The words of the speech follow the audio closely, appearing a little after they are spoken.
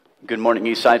Good morning,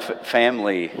 Eastside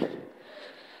family.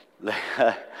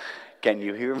 Can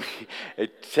you hear me?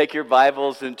 Take your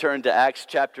Bibles and turn to Acts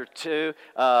chapter 2.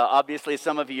 Obviously,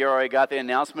 some of you already got the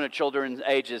announcement of children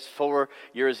ages 4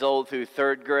 years old through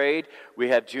 3rd grade. We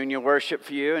have junior worship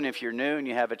for you, and if you're new and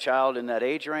you have a child in that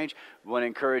age range, we want to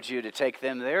encourage you to take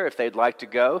them there if they'd like to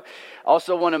go.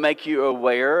 Also want to make you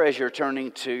aware, as you're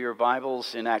turning to your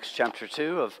Bibles in Acts chapter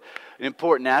 2, of an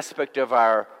important aspect of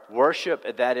our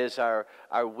worship, that is our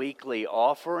weekly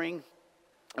offering.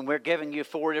 And we're giving you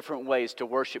 4 different ways to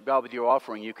worship God with your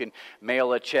offering. You can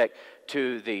mail a check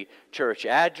to the church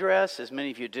address, as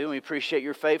many of you do. We appreciate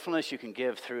your faithfulness. You can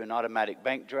give through an automatic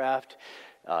bank draft.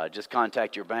 Just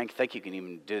contact your bank. I think you can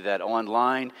even do that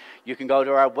online. You can go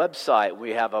to our website.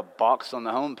 We have a box on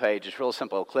the homepage. It's real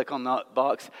simple. Click on that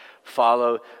box,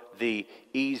 follow the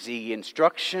easy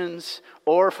instructions.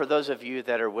 Or for those of you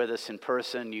that are with us in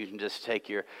person, you can just take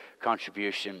your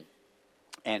contribution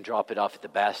and drop it off at the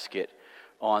basket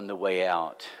on the way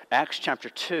out. Acts chapter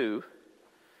 2,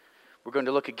 we're going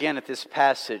to look again at this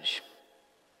passage.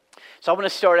 So I want to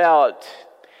start out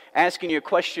asking you a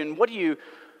question. What do you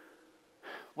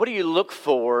look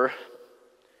for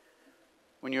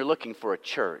when you're looking for a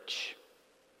church?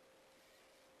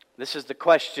 This is the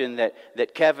question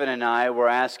that Kevin and I were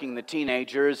asking the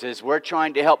teenagers as we're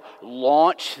trying to help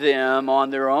launch them on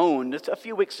their own. Just a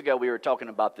few weeks ago we were talking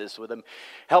about this with them,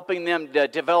 helping them to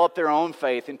develop their own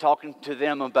faith and talking to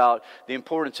them about the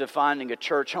importance of finding a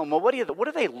church home. Well, what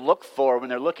do they look for when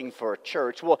they're looking for a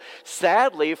church? Well,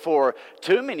 sadly for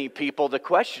too many people, the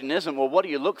question isn't, well, what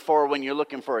do you look for when you're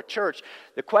looking for a church?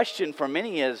 The question for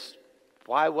many is,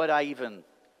 why would I even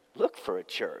look for a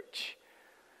church?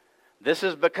 This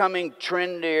is becoming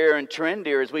trendier and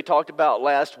trendier, as we talked about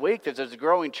last week. There's a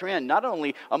growing trend, not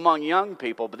only among young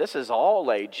people, but this is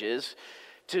all ages,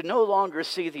 to no longer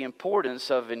see the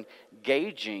importance of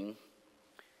engaging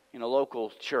in a local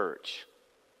church.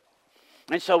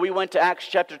 And so we went to Acts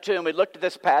chapter 2 and we looked at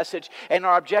this passage, and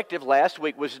our objective last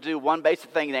week was to do one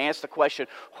basic thing, to answer the question,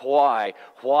 why?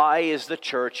 Why is the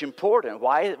church important?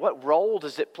 What role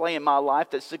does it play in my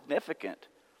life that's significant?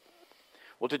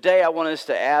 Well, today I want us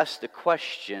to ask the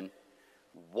question,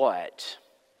 what?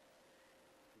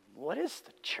 What is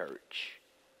the church?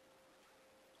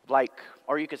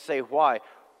 Or you could say, why?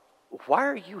 Why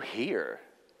are you here?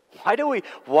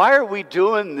 Why are we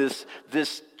doing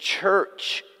this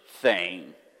church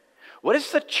thing? What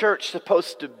is the church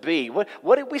supposed to be?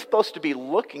 What are we supposed to be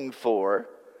looking for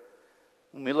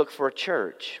when we look for a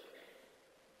church?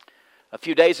 A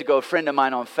few days ago, a friend of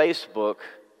mine on Facebook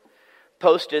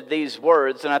posted these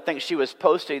words, and I think she was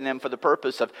posting them for the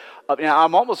purpose of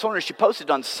I'm almost wondering, she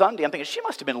posted on Sunday. I'm thinking she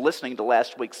must have been listening to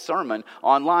last week's sermon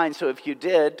online. So if you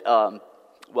did,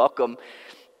 welcome.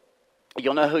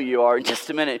 You'll know who you are in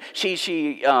just a minute.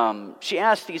 She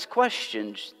asked these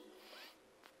questions.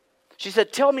 She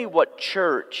said, "Tell me what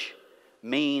church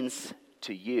means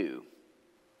to you.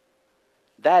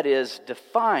 That is,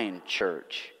 define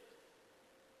church."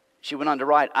 She went on to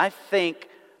write, "I think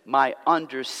my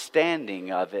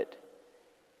understanding of it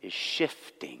is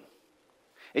shifting."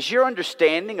 Is your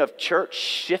understanding of church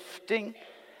shifting?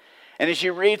 And as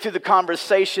you read through the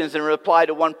conversations in reply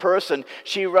to one person,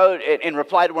 she wrote in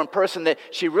reply to one person that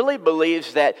she really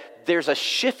believes that there's a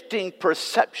shifting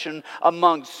perception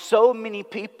among so many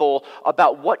people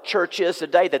about what church is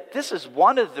today, that this is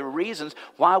one of the reasons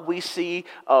why we see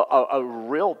a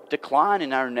real decline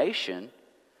in our nation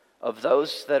of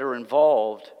those that are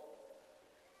involved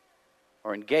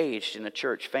or engaged in a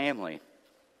church family.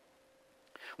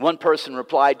 One person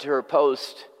replied to her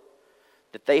post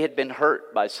that they had been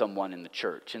hurt by someone in the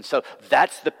church. And so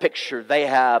that's the picture they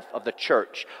have of the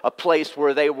church, a place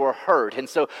where they were hurt. And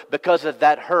so because of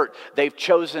that hurt, they've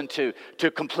chosen to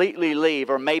completely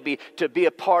leave, or maybe to be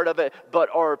a part of it,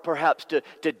 or perhaps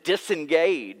to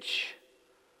disengage,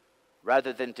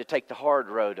 rather than to take the hard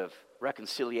road of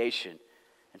reconciliation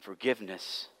and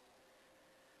forgiveness.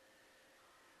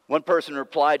 One person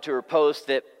replied to her post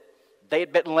that they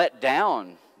had been let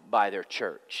down by their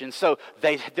church. And so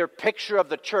their picture of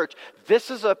the church,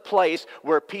 this is a place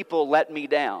where people let me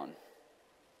down.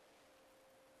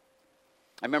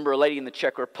 I remember a lady in the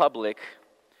Czech Republic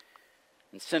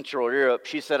in Central Europe.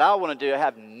 She said, I want to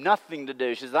have nothing to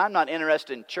do. She said, I'm not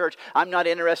interested in church. I'm not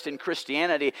interested in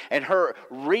Christianity. And her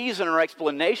reason or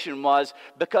explanation was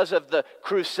because of the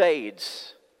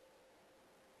Crusades,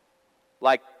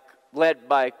 led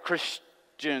by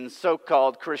Christians,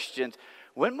 so-called Christians.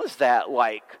 When was that?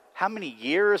 how many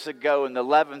years ago in the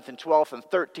 11th and 12th and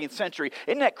 13th century?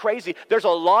 Isn't that crazy? There's a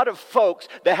lot of folks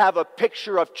that have a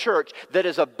picture of church that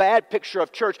is a bad picture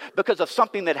of church because of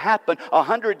something that happened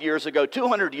 100 years ago,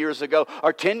 200 years ago,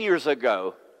 or 10 years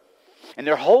ago. And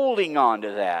they're holding on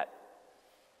to that.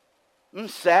 And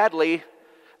sadly,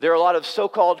 there are a lot of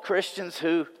so-called Christians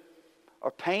who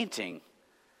are painting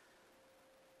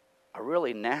a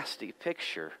really nasty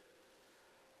picture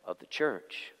of the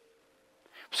church.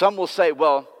 Some will say,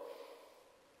 well,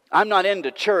 I'm not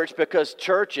into church because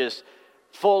church is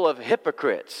full of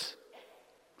hypocrites.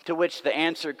 To which the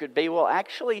answer could be, well,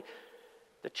 actually,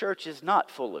 the church is not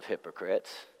full of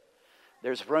hypocrites.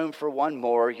 There's room for one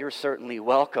more. You're certainly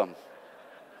welcome.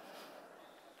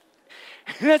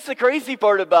 That's the crazy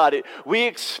part about it. We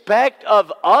expect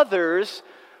of others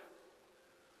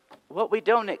what we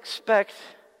don't expect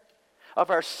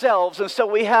of ourselves. And so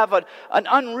we have an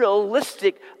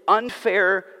unrealistic,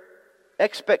 unfair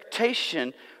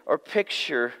expectation or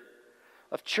picture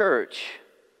of church.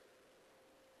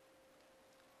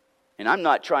 And I'm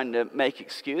not trying to make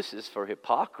excuses for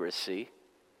hypocrisy.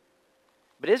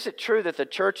 But is it true that the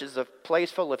church is a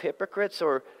place full of hypocrites,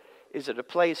 or is it a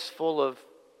place full of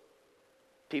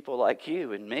people like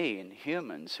you and me and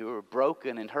humans who are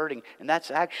broken and hurting? And that's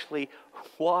actually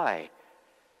why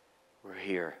we're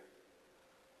here.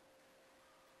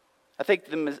 I think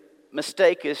the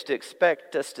mistake is to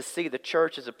expect us to see the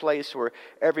church as a place where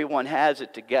everyone has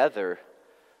it together.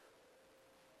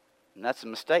 And that's a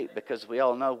mistake, because we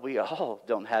all know we all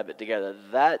don't have it together.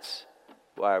 That's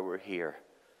why we're here.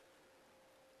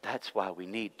 That's why we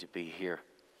need to be here.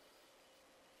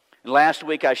 Last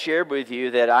week I shared with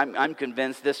you that I'm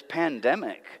convinced this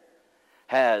pandemic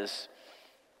has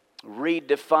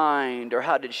redefined, or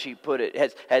how did she put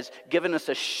it, has given us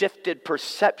a shifted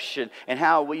perception in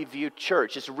how we view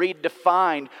church. It's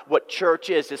redefined what church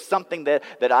is. It's something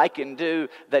that I can do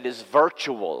that is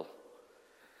virtual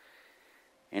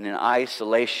and in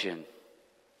isolation.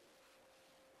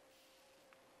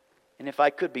 And if I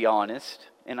could be honest,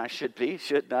 and I should be,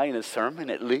 shouldn't I, in a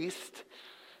sermon at least?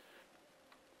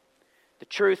 The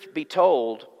truth be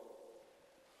told,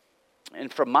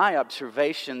 and from my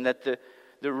observation, that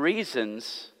the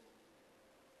reasons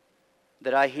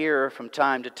that I hear from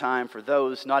time to time for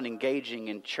those not engaging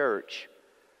in church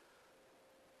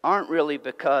aren't really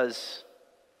because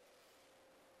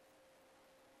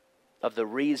of the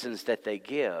reasons that they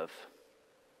give.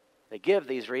 They give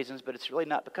these reasons, but it's really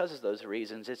not because of those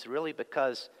reasons. It's really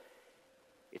because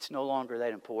it's no longer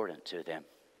that important to them.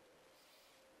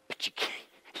 But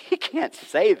you can't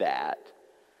say that.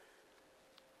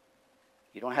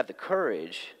 You don't have the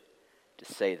courage to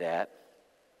say that.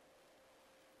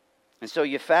 And so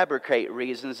you fabricate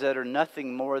reasons that are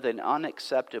nothing more than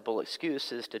unacceptable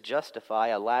excuses to justify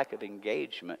a lack of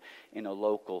engagement in a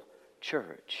local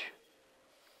church.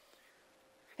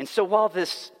 And so while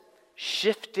this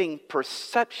shifting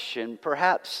perception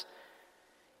perhaps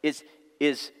is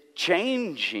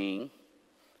changing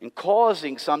and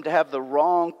causing some to have the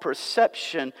wrong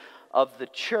perception of the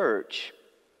church,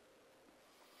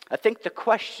 I think the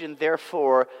question,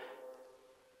 therefore,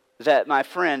 that my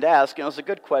friend asked, and it was a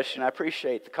good question, I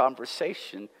appreciate the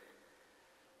conversation,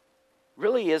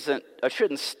 really the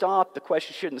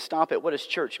question shouldn't stop at what does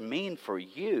church mean for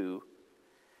you?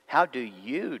 How do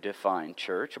you define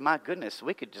church? My goodness,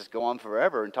 we could just go on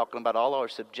forever and talking about all our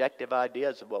subjective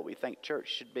ideas of what we think church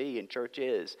should be and church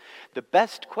is. The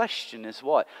best question is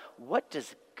what? What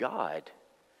does God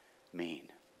mean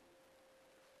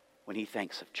when He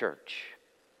thinks of church?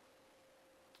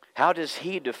 How does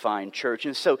He define church?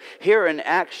 And so here in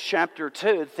Acts chapter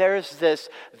 2, there's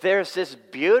this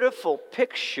beautiful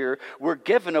picture we're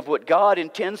given of what God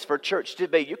intends for church to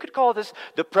be. You could call this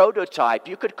the prototype.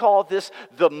 You could call this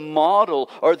the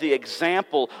model or the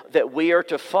example that we are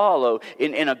to follow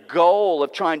in a goal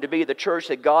of trying to be the church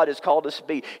that God has called us to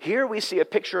be. Here we see a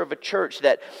picture of a church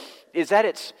that is at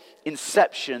its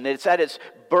inception, it's at its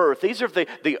birth. These are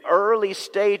the early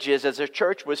stages as the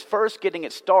church was first getting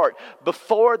its start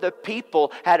before the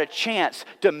people had a chance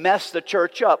to mess the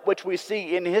church up, which we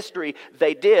see in history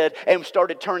they did, and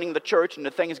started turning the church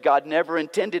into things God never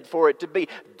intended for it to be.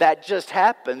 That just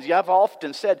happens. I've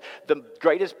often said the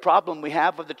greatest problem we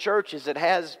have with the church is it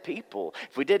has people.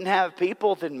 If we didn't have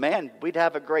people, then man, we'd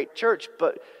have a great church,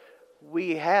 but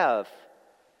we have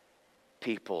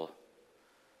people.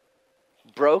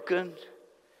 Broken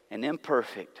and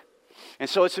imperfect. And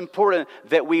so it's important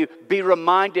that we be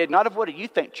reminded not of what do you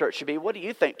think church should be, what do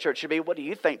you think church should be, what do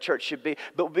you think church should be,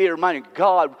 but be reminded,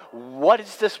 God, what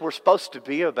is this we're supposed to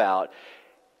be about?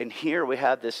 And here we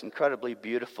have this incredibly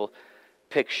beautiful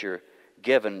picture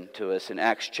given to us in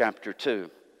Acts chapter 2.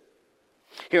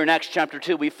 Here in Acts chapter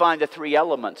 2, we find the three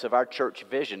elements of our church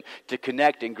vision: to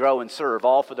connect and grow and serve,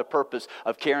 all for the purpose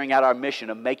of carrying out our mission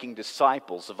of making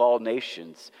disciples of all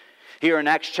nations. Here in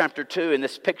Acts chapter 2, in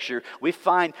this picture, we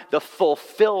find the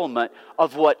fulfillment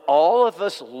of what all of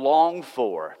us long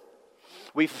for.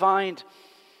 We find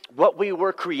what we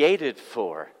were created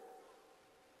for.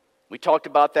 We talked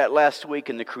about that last week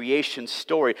in the creation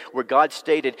story, where God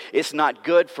stated, it's not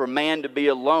good for man to be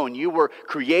alone. You were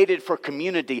created for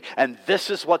community, and this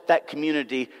is what that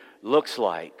community looks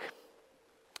like.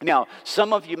 Now,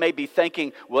 some of you may be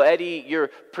thinking, well, Eddie, you're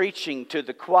preaching to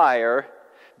the choir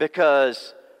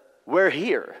because we're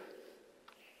here.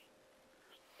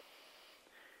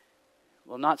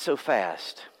 Well, not so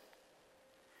fast.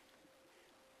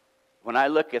 When I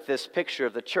look at this picture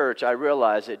of the church, I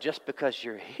realize that just because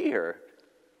you're here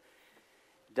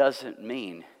doesn't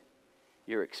mean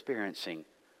you're experiencing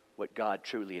what God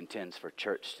truly intends for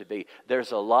church to be.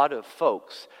 There's a lot of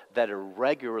folks that are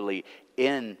regularly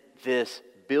in this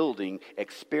building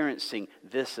experiencing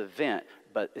this event,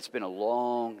 but it's been a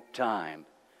long time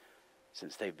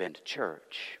since they've been to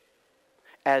church,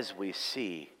 as we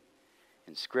see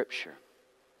in Scripture.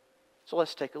 So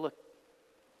let's take a look.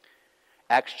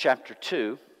 Acts chapter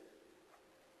 2,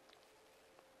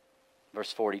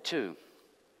 verse 42.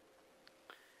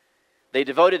 They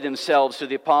devoted themselves to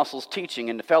the apostles' teaching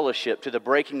and to fellowship, to the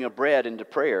breaking of bread and to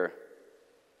prayer.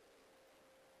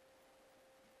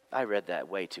 I read that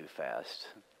way too fast.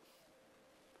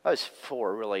 Those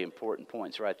 4 really important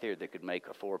points right there that could make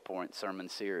a 4-point sermon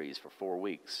series for 4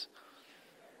 weeks.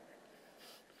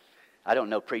 I don't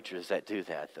know preachers that do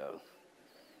that, though.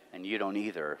 And you don't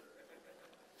either.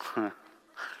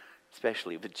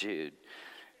 Especially with Jude.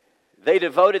 They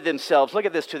devoted themselves, look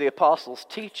at this, to the apostles'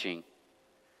 teaching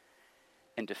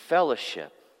and to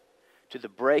fellowship, to the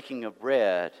breaking of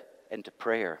bread and to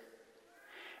prayer.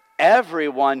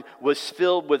 Everyone was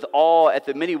filled with awe at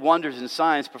the many wonders and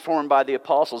signs performed by the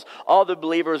apostles. All the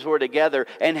believers were together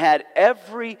and had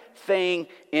everything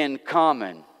in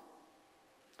common.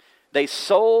 They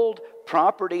sold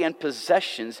property and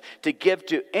possessions to give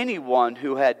to anyone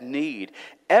who had need.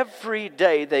 Every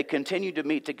day they continued to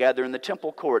meet together in the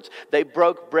temple courts. They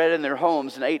broke bread in their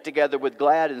homes and ate together with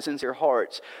glad and sincere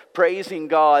hearts, praising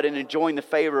God and enjoying the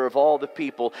favor of all the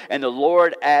people. And the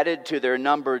Lord added to their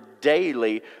number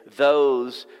daily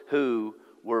those who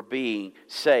were being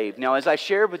saved. Now, as I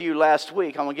shared with you last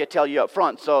week, I'm going to tell you up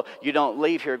front so you don't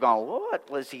leave here going, what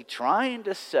was he trying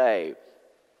to say?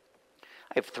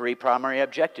 I have 3 primary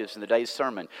objectives in the day's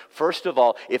sermon. First of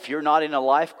all, if you're not in a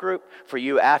life group, for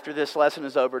you after this lesson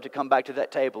is over to come back to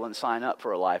that table and sign up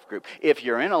for a life group. If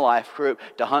you're in a life group,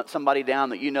 to hunt somebody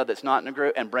down that you know that's not in a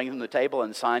group and bring them to the table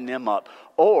and sign them up.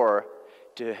 Or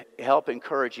to help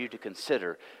encourage you to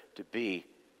consider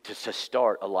to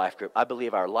start a life group. I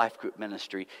believe our life group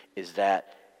ministry is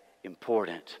that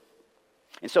important.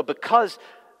 And so because,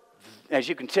 as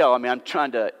you can tell, I'm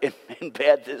trying to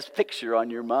embed this picture on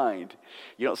your mind.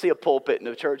 You don't see a pulpit in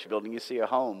a church building, you see a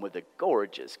home with a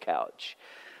gorgeous couch.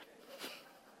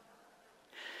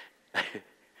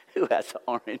 Who has an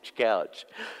orange couch?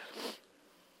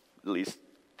 At least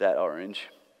that orange.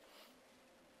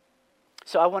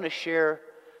 So I want to share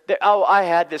that. I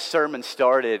had this sermon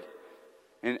started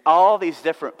and all these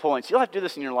different points. You'll have to do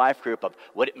this in your life group of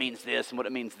what it means this and what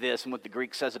it means this and what the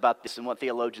Greek says about this and what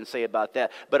theologians say about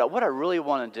that. But what I really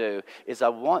want to do is I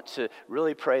want to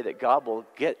really pray that God will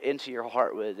get into your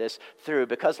heart with this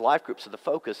because life groups are the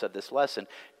focus of this lesson,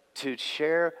 to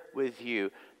share with you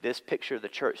this picture of the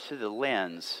church through the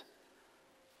lens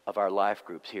of our life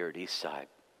groups here at Eastside.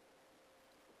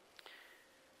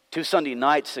 2 Sunday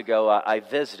nights ago, I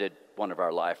visited one of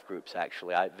our life groups,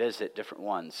 actually. I visit different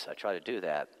ones. I try to do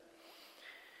that.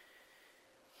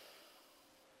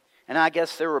 And I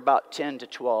guess there were about 10 to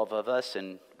 12 of us,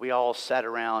 and we all sat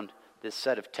around this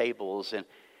set of tables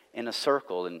in a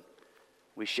circle, and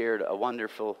we shared a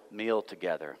wonderful meal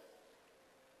together.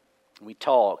 We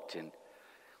talked, and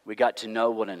we got to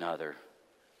know one another.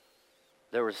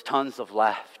 There was tons of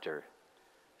laughter.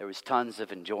 There was tons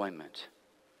of enjoyment.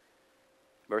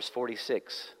 Verse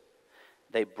 46,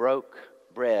 they broke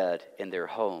bread in their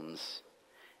homes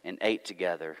and ate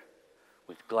together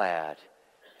with glad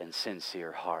and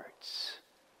sincere hearts.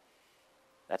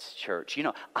 That's church.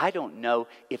 I don't know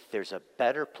if there's a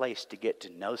better place to get to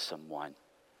know someone,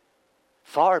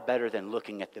 far better than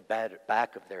looking at the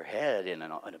back of their head in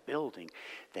a building,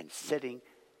 than sitting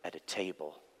at a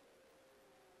table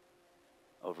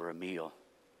over a meal.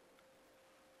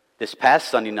 This past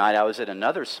Sunday night, I was at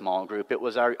another small group. It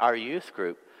was our youth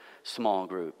group, small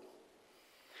group.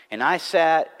 And I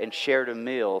sat and shared a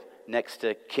meal next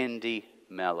to Kendi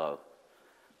Mello.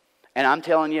 And I'm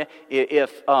telling you,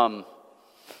 if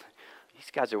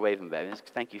these guys are waving, baby.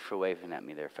 Thank you for waving at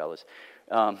me there, fellas.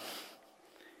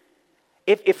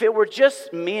 If it were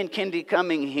just me and Kendi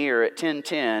coming here at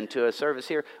 10:10 to a service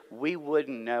here, we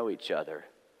wouldn't know each other.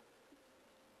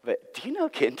 But do you know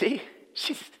Kendi?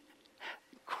 She's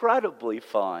incredibly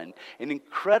fun, an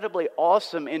incredibly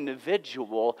awesome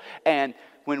individual. And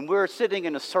when we're sitting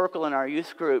in a circle in our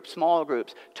youth group, small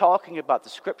groups, talking about the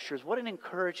scriptures, what an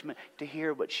encouragement to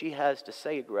hear what she has to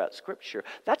say about scripture.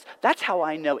 That's how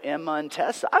I know Emma and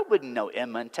Tessa. I wouldn't know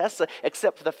Emma and Tessa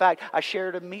except for the fact I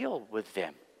shared a meal with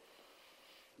them.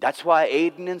 That's why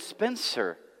Aiden and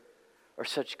Spencer are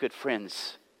such good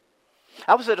friends.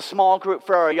 I was at a small group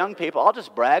for our young people. I'll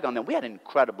just brag on them. We had an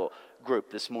incredible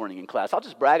group this morning in class. I'll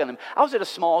just brag on them. I was at a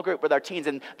small group with our teens,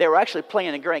 and they were actually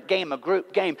playing a great game, a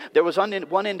group game. There was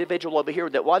one individual over here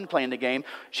that wasn't playing the game.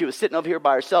 She was sitting over here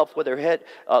by herself with her head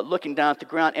looking down at the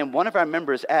ground, and one of our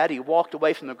members, Addie, walked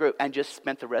away from the group and just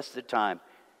spent the rest of the time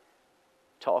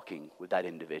talking with that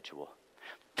individual.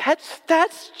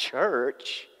 That's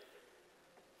church.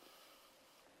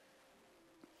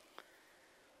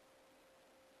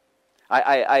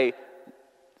 I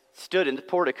stood in the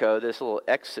portico, this little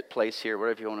exit place here,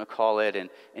 whatever you want to call it,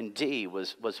 and Dee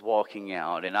was walking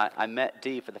out. And I met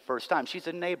Dee for the first time. She's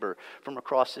a neighbor from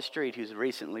across the street who's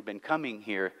recently been coming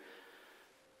here.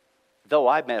 Though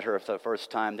I met her for the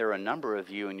first time, there are a number of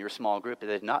you in your small group that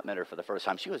had not met her for the first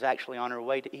time. She was actually on her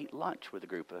way to eat lunch with a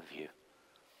group of you.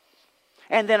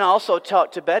 And then I also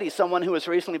talked to Betty, someone who was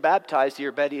recently baptized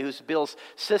here, Betty, who's Bill's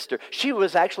sister. She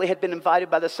had been invited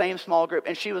by the same small group,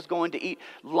 and she was going to eat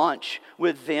lunch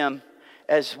with them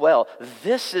as well.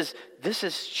 This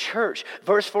is church.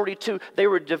 Verse 42, they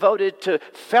were devoted to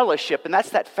fellowship, and that's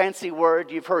that fancy word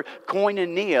you've heard,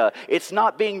 koinonia. It's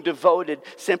not being devoted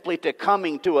simply to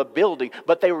coming to a building,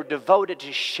 but they were devoted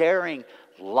to sharing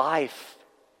life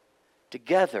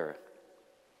together.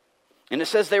 And it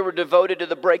says they were devoted to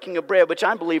the breaking of bread, which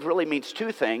I believe really means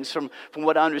two things from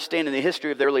what I understand in the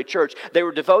history of the early church. They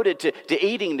were devoted to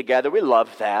eating together. We love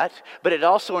that. But it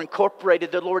also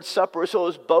incorporated the Lord's Supper, so it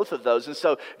was both of those. And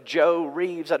so Joe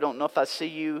Reeves, I don't know if I see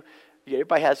you.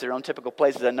 Everybody has their own typical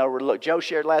places. I know where to look. Joe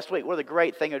shared last week what a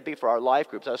great thing it would be for our life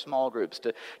groups, our small groups,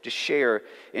 to share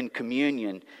in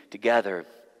communion together.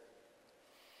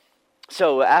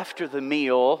 So after the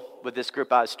meal with this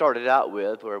group I started out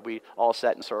with, where we all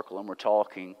sat in a circle and were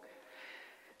talking,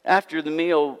 after the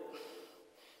meal,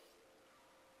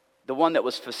 the one that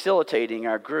was facilitating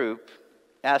our group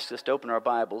asked us to open our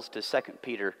Bibles to 2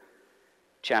 Peter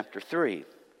chapter 3.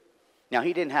 Now,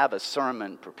 he didn't have a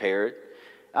sermon prepared.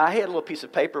 I had a little piece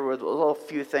of paper with a little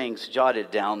few things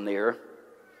jotted down there.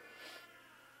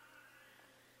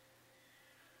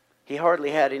 He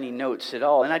hardly had any notes at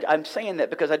all. And I'm saying that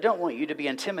because I don't want you to be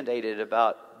intimidated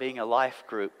about being a life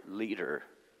group leader.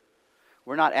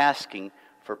 We're not asking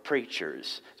for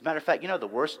preachers. As a matter of fact, the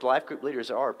worst life group leaders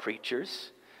are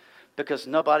preachers, because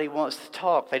nobody wants to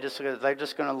talk. They're just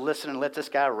going to listen and let this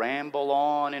guy ramble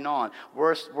on and on.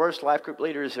 Worst life group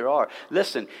leaders there are.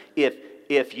 Listen,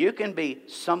 if you can be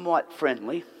somewhat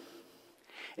friendly,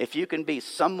 if you can be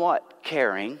somewhat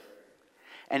caring,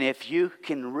 and if you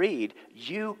can read,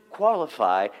 you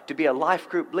qualify to be a life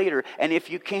group leader. And if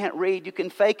you can't read, you can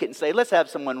fake it and say, let's have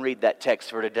someone read that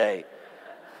text for today.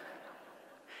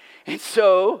 And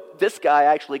so this guy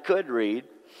actually could read.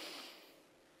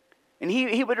 And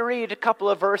he would read a couple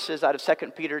of verses out of 2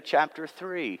 Peter chapter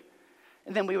 3.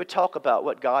 And then we would talk about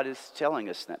what God is telling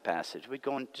us in that passage. We'd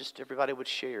go and everybody would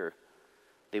share.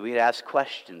 Then we'd ask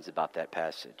questions about that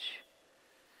passage.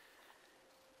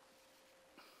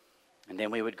 And then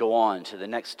we would go on to the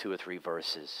next 2 or 3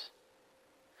 verses.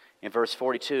 In verse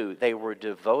 42, they were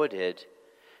devoted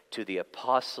to the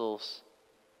apostles'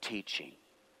 teaching.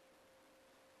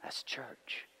 That's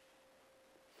church.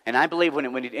 And I believe when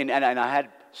I had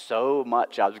so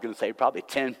much, I was going to say probably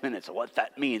 10 minutes of what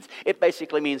that means. It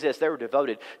basically means this: they were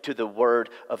devoted to the Word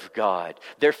of God.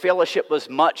 Their fellowship was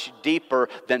much deeper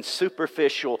than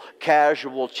superficial,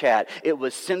 casual chat. It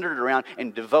was centered around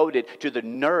and devoted to the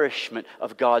nourishment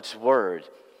of God's Word.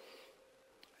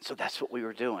 So that's what we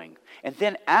were doing. And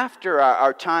then after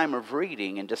our time of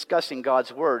reading and discussing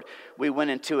God's Word, we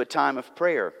went into a time of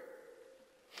prayer.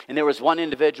 And there was one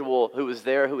individual who was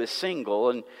there who was single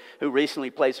and who recently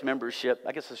placed membership.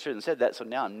 I guess I shouldn't have said that, so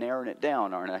now I'm narrowing it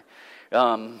down, aren't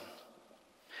I?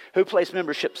 Who placed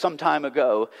membership some time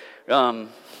ago. And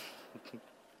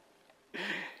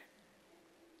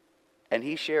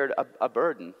he shared a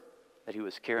burden that he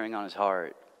was carrying on his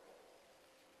heart.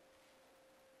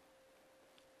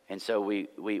 And so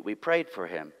we prayed for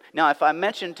him. Now, if I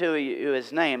mention to you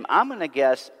his name, I'm going to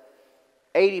guess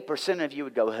 80% of you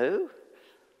would go, who?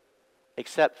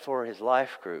 Except for his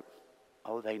life group.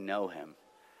 Oh, they know him.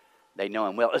 They know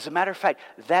him well. As a matter of fact,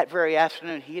 that very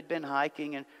afternoon, he had been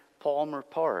hiking in Palmer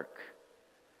Park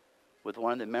with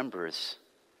one of the members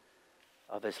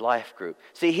of his life group.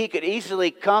 See, he could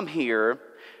easily come here,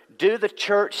 do the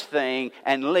church thing,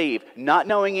 and leave, not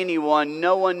knowing anyone,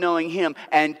 no one knowing him,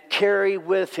 and carry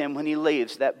with him when he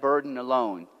leaves that burden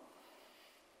alone.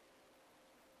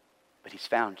 But he's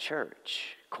found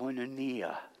church,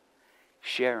 koinonia,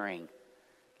 sharing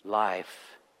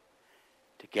life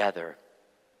together.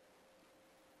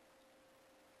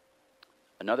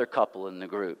 Another couple in the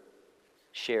group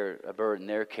share a burden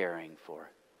they're caring for.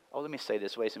 Oh, let me say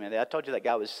this. Wait a minute. I told you that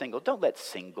guy was single. Don't let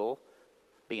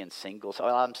being single. So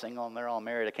I'm single and they're all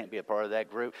married. I can't be a part of that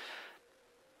group.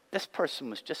 This person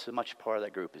was just as much a part of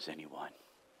that group as anyone.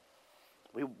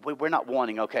 We're not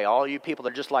wanting, okay, all you people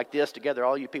are just like this together.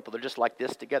 All you people are just like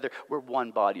this together. We're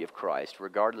one body of Christ,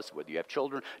 regardless of whether you have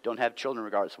children, don't have children,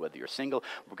 regardless of whether you're single,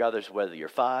 regardless of whether you're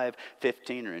 5,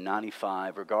 15, or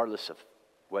 95, regardless of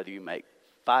whether you make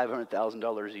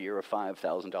 $500,000 a year or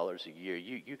 $5,000 a year.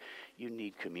 You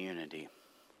need community.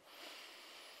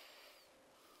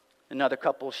 Another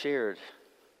couple shared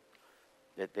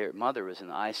that their mother was in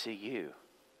the ICU.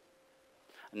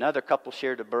 Another couple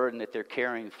shared a burden that they're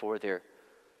carrying for their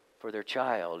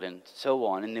child, and so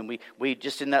on. And then we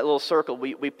just in that little circle,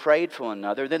 we prayed for one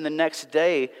another. Then the next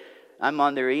day, I'm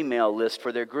on their email list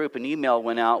for their group. An email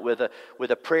went out with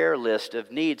a prayer list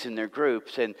of needs in their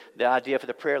groups. And the idea for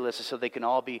the prayer list is so they can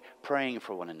all be praying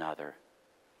for one another.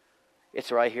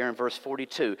 It's right here in verse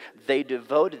 42. They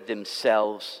devoted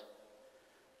themselves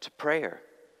to prayer.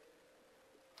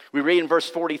 We read in verse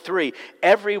 43,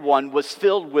 everyone was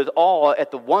filled with awe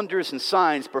at the wonders and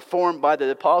signs performed by the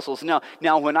apostles. Now,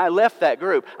 when I left that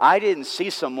group, I didn't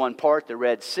see someone part the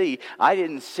Red Sea. I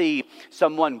didn't see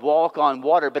someone walk on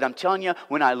water. But I'm telling you,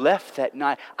 when I left that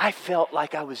night, I felt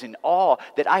like I was in awe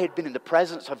that I had been in the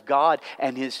presence of God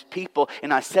and His people.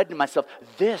 And I said to myself,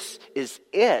 this is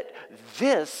it.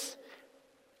 This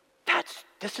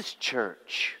is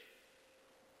church.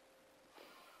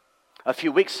 A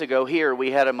few weeks ago here, we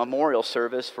had a memorial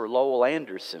service for Lowell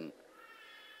Anderson.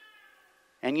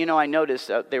 And I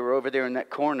noticed, they were over there in that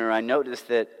corner, I noticed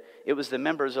that it was the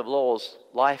members of Lowell's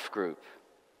life group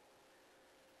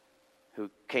who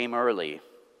came early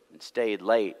and stayed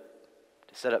late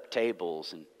to set up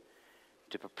tables and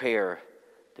to prepare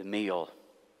the meal.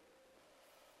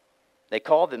 They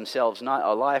called themselves not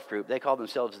a life group, they called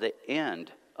themselves the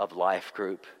end of life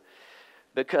group,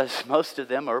 because most of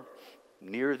them are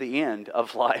near the end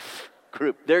of life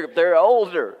group. They're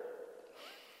older.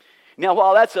 Now,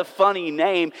 while that's a funny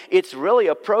name, it's really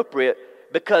appropriate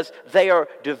because they are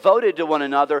devoted to one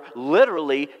another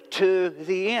literally to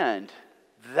the end.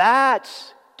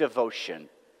 That's devotion.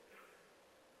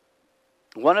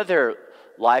 One of their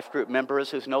life group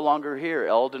members who's no longer here,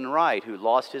 Eldon Wright, who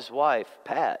lost his wife,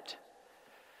 Pat.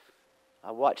 I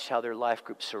watched how their life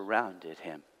group surrounded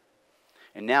him.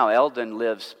 And now Eldon,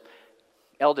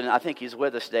 I think he's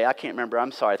with us today. I can't remember.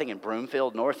 I'm sorry. I think in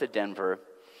Broomfield, north of Denver.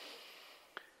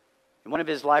 And one of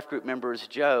his life group members,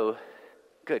 Joe.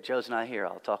 Good, Joe's not here.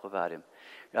 I'll talk about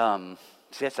him.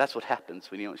 See, that's what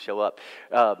happens when you don't show up.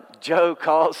 Joe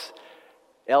calls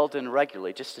Eldon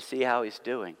regularly just to see how he's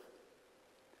doing.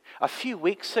 A few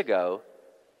weeks ago,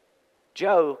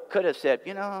 Joe could have said,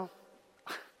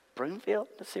 Broomfield?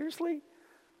 Seriously?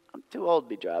 I'm too old to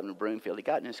be driving to Broomfield. He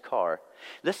got in his car.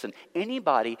 Listen,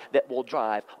 anybody that will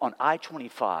drive on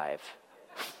I-25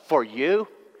 for you,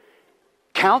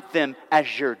 count them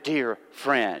as your dear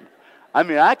friend. I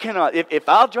mean, I cannot, if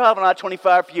I'll drive on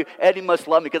I-25 for you, Eddie must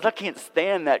love me because I can't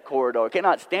stand that corridor. I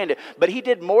cannot stand it. But he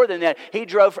did more than that. He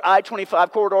drove from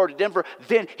I-25 corridor to Denver.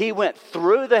 Then he went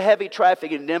through the heavy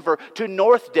traffic in Denver to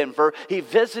North Denver. He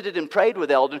visited and prayed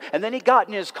with Eldon. And then he got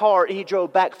in his car and he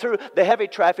drove back through the heavy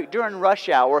traffic during rush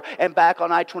hour and back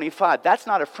on I-25. That's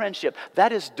not a friendship.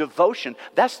 That is devotion.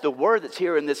 That's the word that's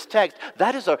here in this text.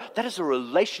 That is a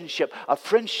relationship, a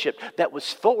friendship that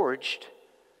was forged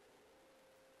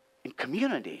in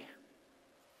community,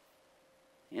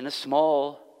 in a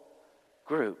small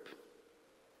group.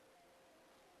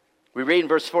 We read in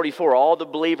verse 44, all the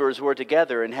believers were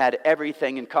together and had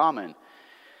everything in common.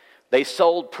 They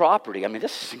sold property. I mean,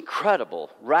 this is incredible,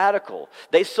 radical.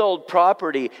 They sold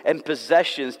property and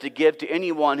possessions to give to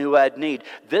anyone who had need.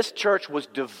 This church was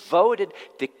devoted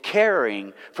to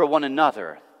caring for one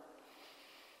another.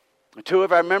 Two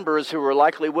of our members who were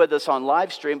likely with us on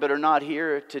live stream but are not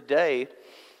here today,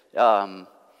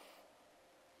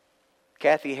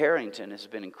 Kathy Harrington has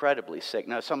been incredibly sick.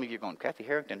 Now, some of you are going, Kathy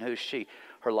Harrington, who's she?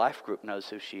 Her life group knows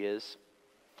who she is.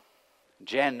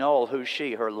 Jan Knoll, who's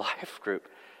she? Her life group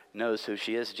knows who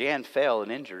she is. Jan fell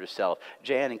and injured herself.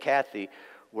 Jan and Kathy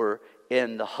were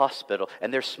in the hospital,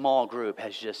 and their small group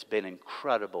has just been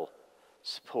incredible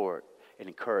support and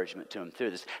encouragement to them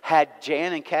through this. Had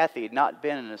Jan and Kathy not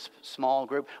been in a small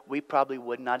group, we probably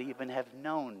would not even have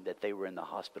known that they were in the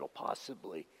hospital,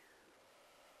 possibly.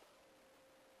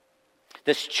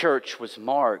 This church was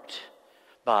marked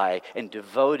by and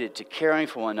devoted to caring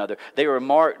for one another. They were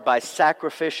marked by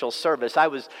sacrificial service. I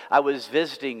was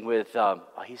visiting with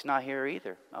he's not here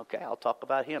either. Okay, I'll talk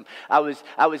about him. I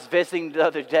was visiting the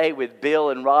other day with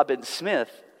Bill and Robin Smith,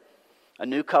 a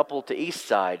new couple to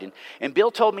Eastside, and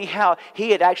Bill told me how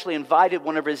he had actually invited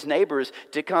one of his neighbors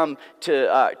to come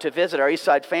to visit our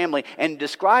Eastside family, and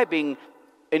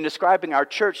in describing our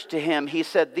church to him, he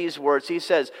said these words. He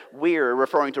says, we're,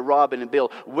 referring to Robin and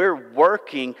Bill, we're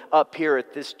working up here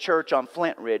at this church on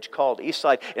Flint Ridge called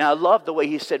Eastside. And I love the way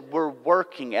he said, we're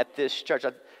working at this church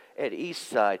at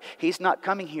Eastside. He's not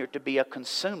coming here to be a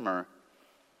consumer.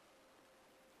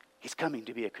 He's coming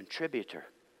to be a contributor.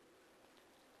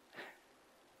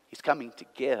 He's coming to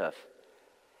give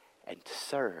and to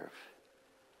serve.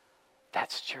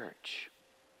 That's church.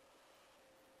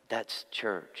 That's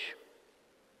church.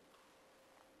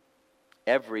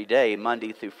 Every day,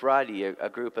 Monday through Friday, a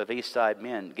group of Eastside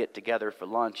men get together for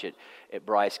lunch at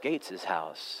Bryce Gates'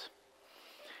 house.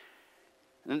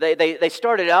 And they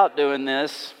started out doing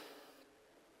this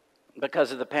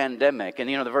because of the pandemic. And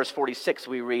the verse 46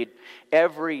 we read,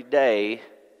 every day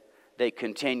they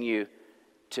continue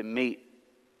to meet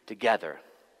together.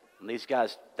 And these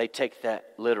guys, they take that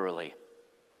literally.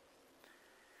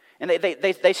 And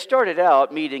they started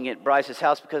out meeting at Bryce's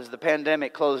house because the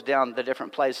pandemic closed down the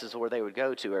different places where they would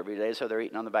go to every day. So they're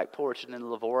eating on the back porch. And then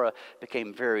Lavora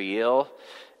became very ill.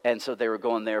 And so they were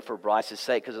going there for Bryce's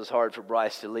sake because it was hard for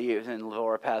Bryce to leave. And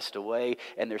Lavora passed away.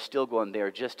 And they're still going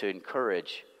there just to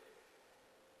encourage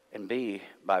and be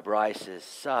by Bryce's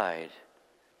side.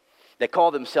 They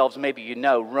call themselves, maybe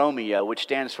Romeo, which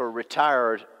stands for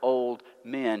Retired Old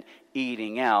Men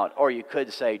Eating Out. Or you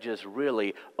could say just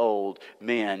really old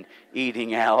men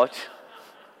eating out.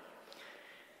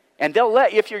 And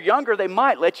if you're younger, they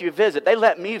might let you visit. They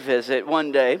let me visit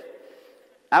one day.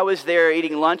 I was there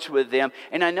eating lunch with them,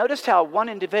 and I noticed how one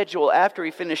individual, after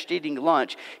he finished eating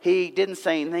lunch, he didn't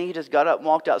say anything. He just got up and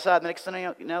walked outside. The next thing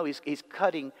you know, he's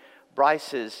cutting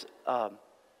Bryce's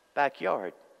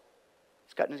backyard.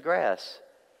 He's cutting his grass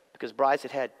because Bryce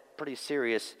had pretty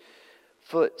serious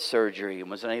foot surgery and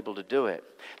was unable to do it.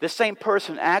 This same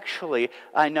person actually,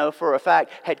 I know for a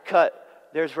fact,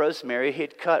 there's Rosemary,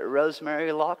 he'd cut Rosemary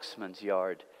Loxman's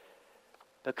yard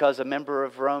because a member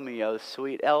of Romeo,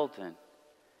 Sweet Eldon,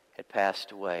 had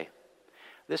passed away.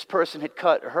 This person had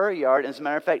cut her yard, and as a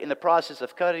matter of fact, in the process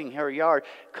of cutting her yard,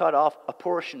 cut off a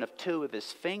portion of 2 of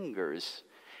his fingers.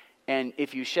 And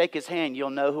if you shake his hand, you'll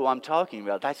know who I'm talking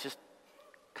about. That's just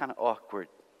kind of awkward.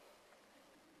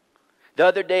 The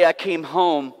other day I came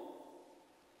home.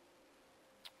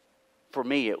 For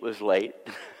me, it was late.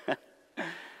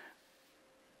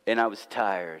 And I was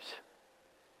tired.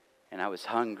 And I was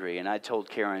hungry. And I told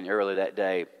Karen earlier that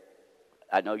day,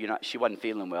 she wasn't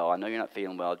feeling well. I know you're not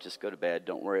feeling well. Just go to bed.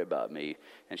 Don't worry about me.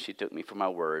 And she took me for my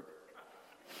word.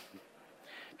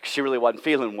 She really wasn't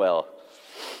feeling well.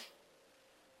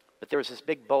 But there was this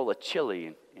big bowl of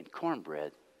chili and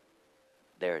cornbread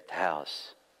there at the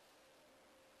house.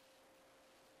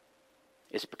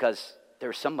 It's because there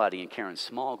was somebody in Karen's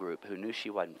small group who knew she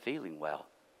wasn't feeling well.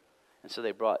 And so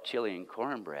they brought chili and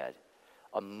cornbread.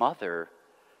 A mother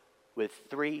with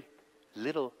 3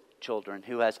 little children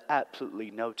who has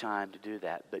absolutely no time to do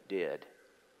that, but did.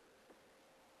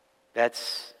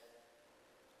 That's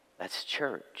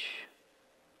church.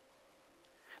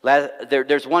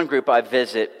 There's one group I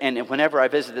visit, and whenever I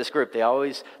visit this group, they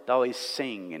always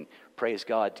sing and praise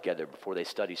God together before they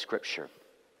study Scripture.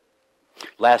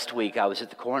 Last week, I was at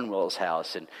the Cornwell's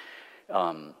house and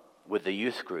with the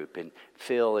youth group, and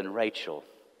Phil and Rachel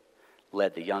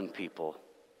led the young people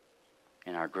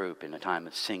in our group in a time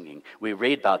of singing. We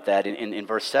read about that in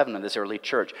verse 7 of this early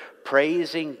church,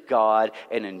 praising God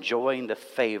and enjoying the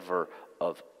favor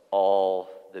of all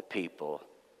the people.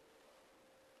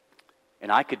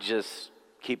 And I could just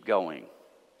keep going.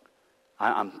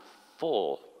 I'm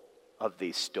full of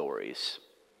these stories.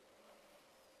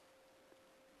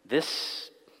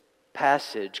 This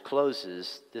passage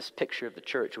closes this picture of the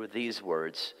church with these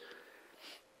words.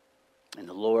 And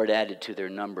the Lord added to their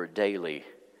number daily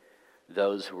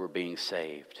those who were being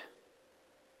saved.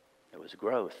 There was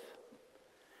growth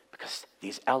because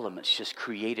these elements just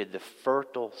created the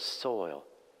fertile soil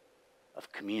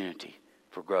of community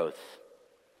for growth.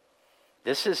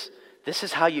 This is This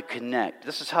is how you connect.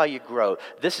 This is how you grow.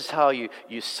 This is how you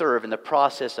serve in the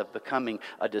process of becoming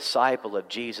a disciple of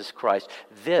Jesus Christ.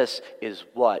 This is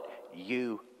what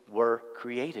you were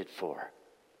created for.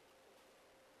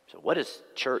 So what does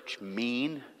church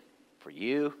mean for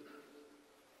you?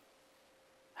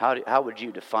 How would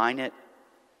you define it?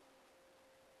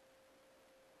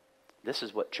 This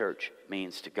is what church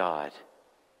means to God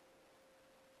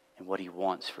and what He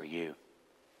wants for you.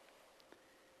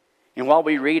 And while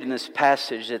we read in this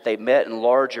passage that they met in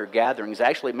larger gatherings,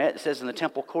 actually met, it says, in the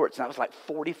temple courts. And that was like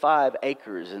 45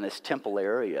 acres in this temple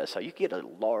area. So you get a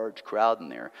large crowd in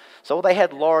there. So they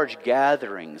had large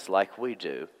gatherings like we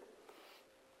do.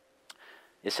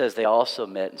 It says they also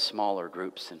met in smaller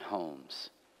groups and homes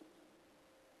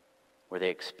where they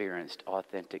experienced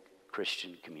authentic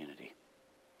Christian community.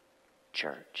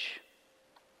 Church.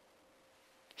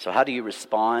 So how do you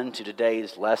respond to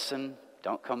today's lesson?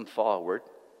 Don't come forward.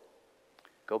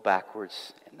 Go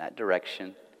backwards in that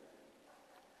direction.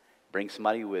 Bring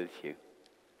somebody with you.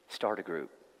 Start a group.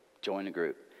 Join a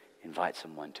group. Invite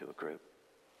someone to a group.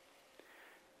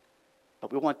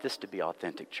 But we want this to be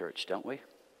authentic church, don't we?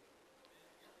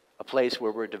 A place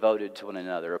where we're devoted to one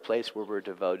another. A place where we're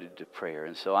devoted to prayer.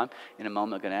 And so I'm in a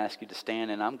moment going to ask you to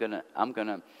stand, and I'm going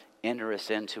to enter us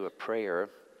into a prayer.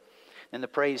 And the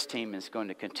praise team is going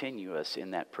to continue us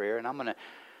in that prayer. And I'm going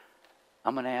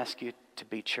to ask you to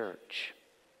be church.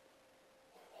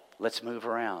 Let's move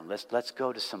around. Let's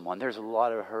go to someone. There's a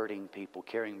lot of hurting people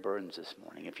carrying burdens this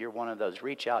morning. If you're one of those,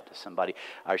 reach out to somebody.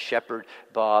 Our shepherd,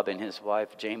 Bob, and his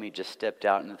wife, Jamie, just stepped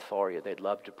out in the foyer. They'd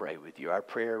love to pray with you. Our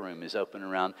prayer room is open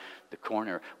around the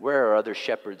corner. Where are other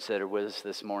shepherds that are with us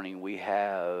this morning? We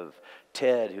have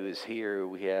Ted, who is here.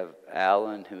 We have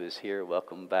Alan, who is here.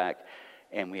 Welcome back.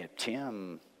 And we have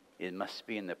Tim. It must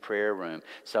be in the prayer room.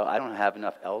 So I don't have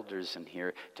enough elders in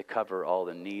here to cover all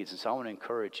the needs. And so I want to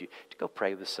encourage you to go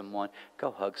pray with someone.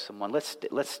 Go hug someone. Let's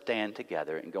stand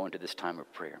together and go into this time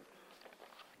of prayer.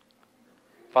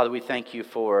 Father, we thank you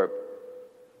for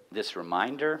this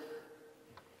reminder.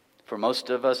 For most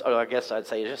of us, or I guess I'd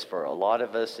say just for a lot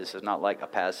of us, this is not like a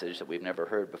passage that we've never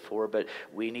heard before, but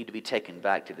we need to be taken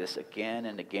back to this again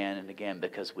and again and again,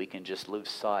 because we can just lose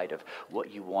sight of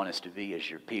what you want us to be as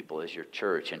your people, as your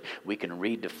church, and we can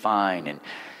redefine and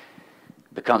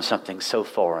become something so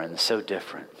foreign, so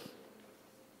different.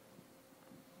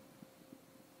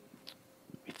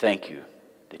 We thank you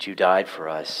that you died for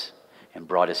us and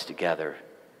brought us together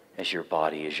as your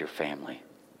body, as your family.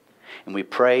 And we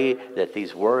pray that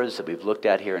these words that we've looked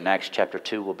at here in Acts chapter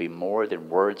 2 will be more than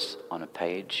words on a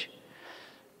page,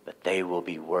 but they will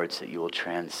be words that you will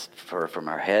transfer from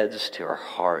our heads to our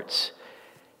hearts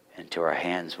and to our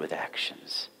hands with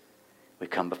actions. We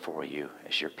come before you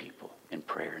as your people in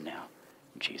prayer now.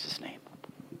 In Jesus' name.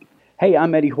 Hey,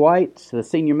 I'm Eddie White, the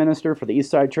senior minister for the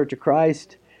Eastside Church of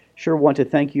Christ. Sure want to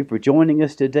thank you for joining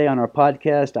us today on our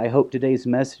podcast. I hope today's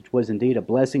message was indeed a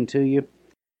blessing to you.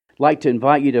 I'd like to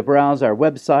invite you to browse our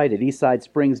website at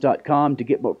eastsidesprings.com to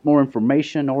get more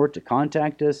information or to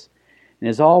contact us. And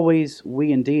as always,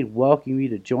 we indeed welcome you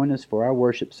to join us for our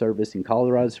worship service in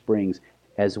Colorado Springs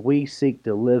as we seek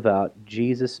to live out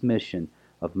Jesus' mission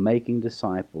of making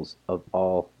disciples of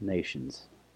all nations.